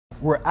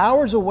We're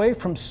hours away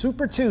from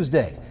Super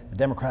Tuesday, the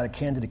Democratic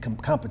candidate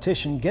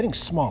competition getting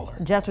smaller.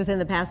 Just within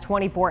the past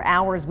 24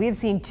 hours, we've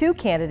seen two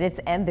candidates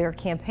end their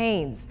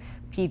campaigns.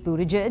 Pete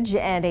Buttigieg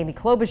and Amy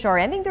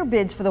Klobuchar ending their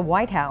bids for the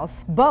White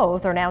House.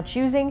 Both are now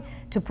choosing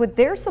to put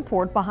their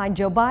support behind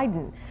Joe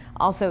Biden.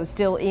 Also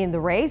still in the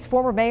race,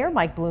 former Mayor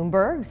Mike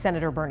Bloomberg,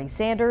 Senator Bernie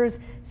Sanders,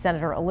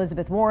 Senator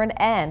Elizabeth Warren,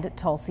 and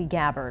Tulsi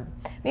Gabbard.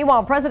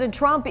 Meanwhile, President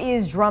Trump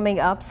is drumming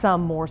up some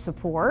more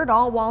support,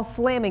 all while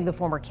slamming the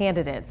former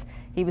candidates.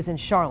 He was in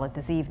Charlotte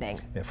this evening.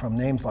 From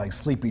names like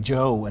Sleepy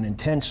Joe and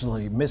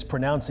intentionally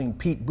mispronouncing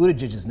Pete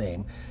Buttigieg's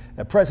name,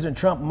 President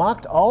Trump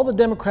mocked all the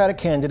Democratic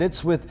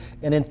candidates with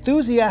an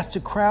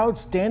enthusiastic crowd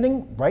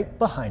standing right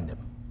behind him.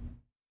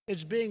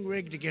 It's being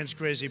rigged against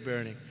Crazy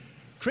Bernie.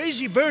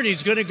 Crazy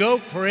Bernie's going to go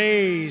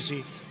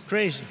crazy.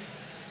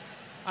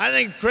 I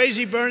think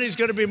Crazy Bernie's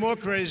going to be more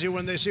crazy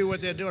when they see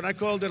what they're doing. I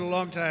called it a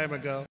long time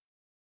ago.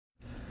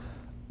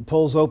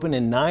 Polls open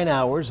in 9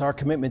 hours. Our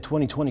Commitment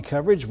 2020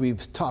 coverage.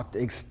 We've talked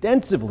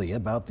extensively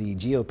about the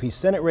GOP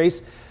Senate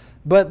race,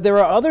 but there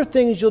are other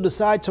things you'll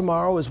decide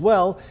tomorrow as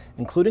well,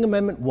 including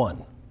Amendment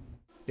 1.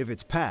 If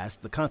it's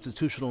passed, the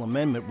constitutional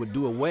amendment would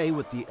do away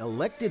with the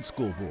elected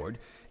school board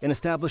and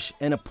establish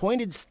an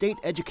appointed state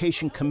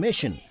education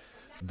commission.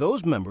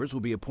 Those members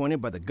will be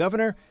appointed by the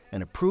governor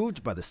and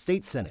approved by the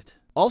state senate.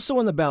 Also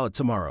on the ballot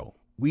tomorrow,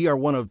 we are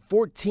one of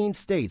 14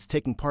 states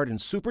taking part in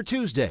Super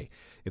Tuesday.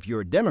 If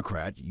you're a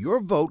Democrat, your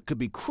vote could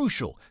be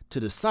crucial to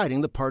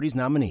deciding the party's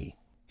nominee.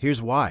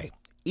 Here's why.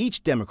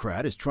 Each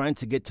Democrat is trying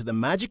to get to the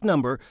magic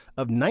number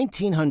of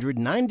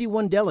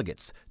 1,991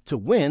 delegates to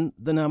win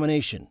the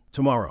nomination.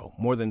 Tomorrow,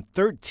 more than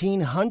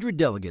 1,300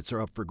 delegates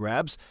are up for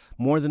grabs,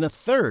 more than a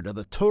third of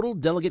the total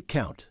delegate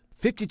count.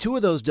 52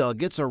 of those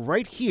delegates are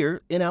right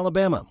here in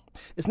Alabama.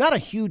 It's not a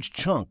huge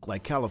chunk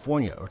like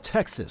California or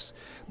Texas,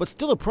 but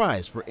still a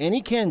prize for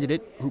any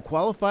candidate who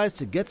qualifies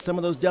to get some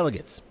of those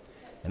delegates.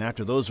 And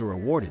after those are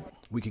awarded,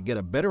 we could get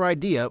a better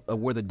idea of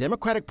where the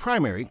Democratic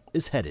primary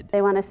is headed.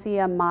 They want to see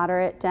a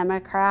moderate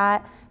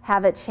Democrat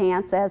have a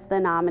chance as the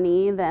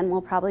nominee, then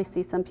we'll probably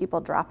see some people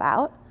drop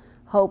out,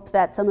 hope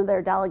that some of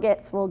their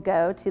delegates will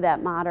go to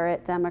that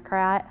moderate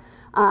Democrat.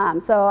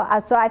 So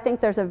I think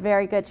there's a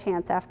very good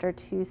chance after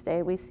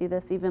Tuesday we see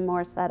this even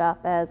more set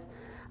up as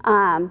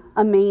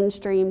a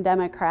mainstream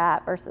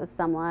Democrat versus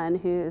someone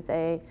who's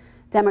a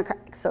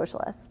Democratic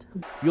socialist.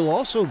 You'll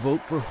also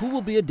vote for who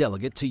will be a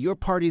delegate to your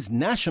party's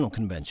national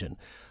convention.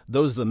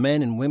 Those are the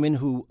men and women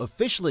who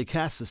officially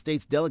cast the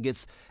state's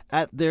delegates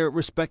at their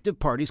respective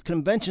parties'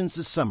 conventions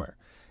this summer.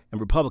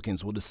 And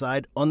Republicans will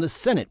decide on the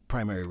Senate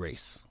primary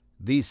race.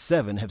 These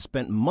 7 have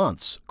spent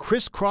months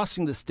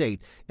crisscrossing the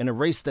state in a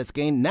race that's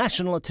gained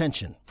national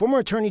attention. Former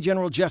Attorney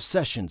General Jeff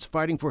Sessions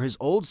fighting for his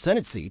old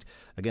Senate seat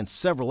against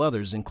several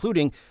others,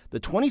 including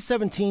the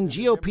 2017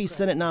 GOP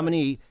Senate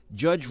nominee,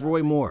 Judge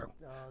Roy Moore.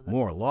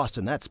 Moore lost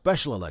in that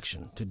special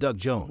election to Doug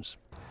Jones.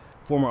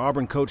 Former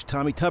Auburn coach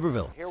Tommy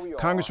Tuberville,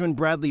 Congressman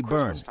Bradley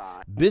Byrne,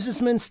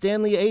 businessman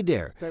Stanley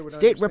Adair,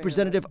 State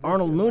Representative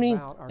Arnold Mooney,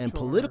 and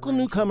political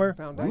newcomer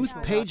Ruth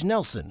Paige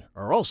Nelson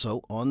are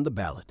also on the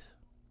ballot.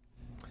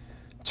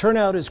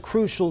 Turnout is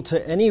crucial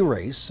to any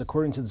race.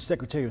 According to the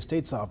Secretary of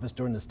State's office,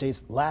 during the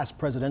state's last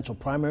presidential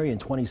primary in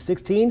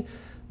 2016,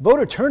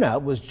 voter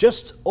turnout was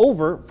just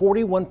over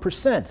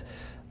 41%.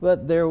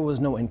 But there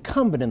was no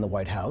incumbent in the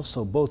White House,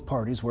 so both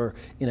parties were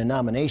in a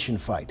nomination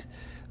fight.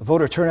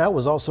 Voter turnout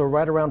was also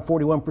right around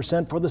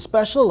 41% for the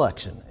special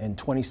election in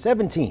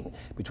 2017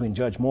 between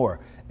Judge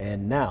Moore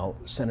and now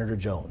Senator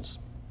Jones.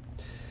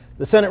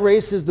 The Senate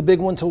race is the big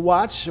one to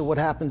watch. What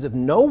happens if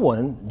no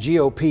one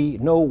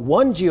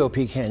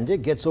GOP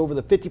candidate gets over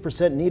the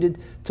 50% needed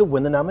to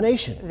win the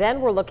nomination? Then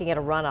we're looking at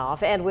a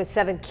runoff, and with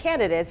 7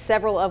 candidates,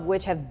 several of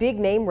which have big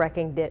name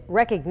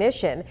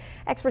recognition,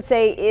 experts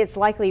say it's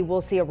likely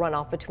we'll see a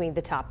runoff between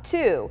the top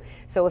 2.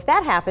 So if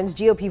that happens,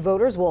 GOP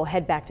voters will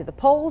head back to the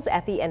polls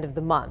at the end of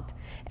the month.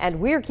 And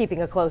we're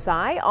keeping a close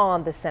eye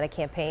on the Senate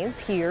campaigns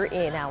here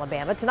in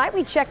Alabama. Tonight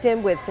we checked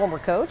in with former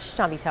coach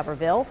Tommy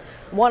Tuberville,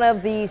 one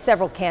of the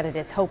several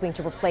candidates hoping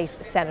to replace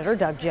Senator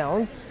Doug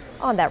Jones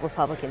on that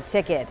Republican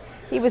ticket.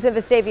 He was in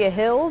Vestavia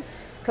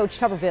Hills. Coach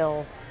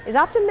Tuberville is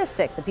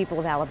optimistic the people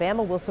of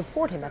Alabama will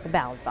support him at the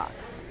ballot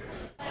box.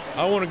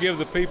 I want to give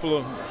the people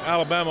of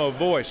Alabama a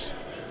voice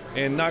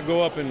and not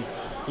go up and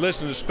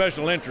listen to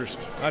special interest.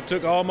 I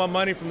took all my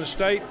money from the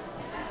state,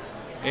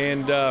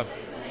 and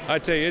I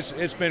tell you,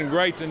 it's been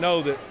great to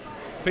know that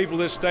people of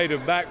this state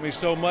have backed me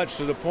so much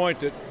to the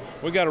point that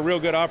we got a real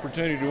good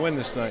opportunity to win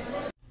this thing.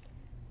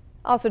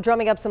 Also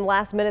drumming up some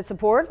last-minute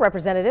support,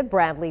 Representative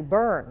Bradley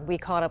Byrne. We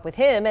caught up with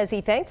him as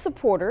he thanked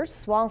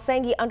supporters while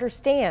saying he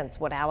understands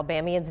what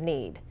Alabamians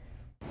need.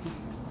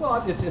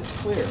 Well, it's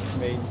clear. I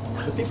mean,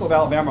 the people of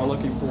Alabama are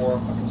looking for a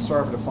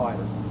conservative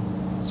fighter,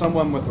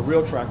 someone with a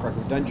real track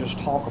record, doesn't just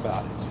talk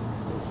about it.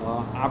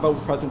 I vote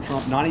for President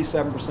Trump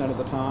 97% of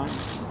the time.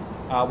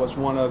 I was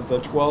one of the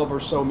 12 or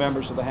so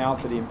members of the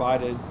House that he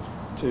invited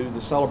to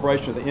the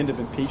celebration of the end of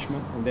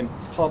impeachment, and then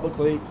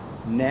publicly,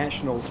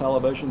 national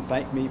television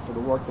thanked me for the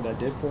work that I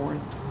did for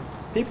him.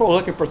 People are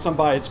looking for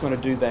somebody that's going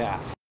to do that.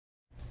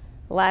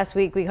 Last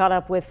week, we caught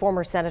up with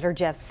former Senator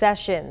Jeff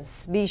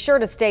Sessions. Be sure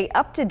to stay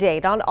up to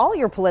date on all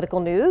your political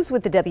news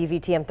with the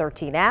WVTM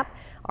 13 app.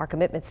 Our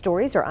commitment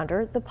stories are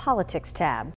under the Politics tab.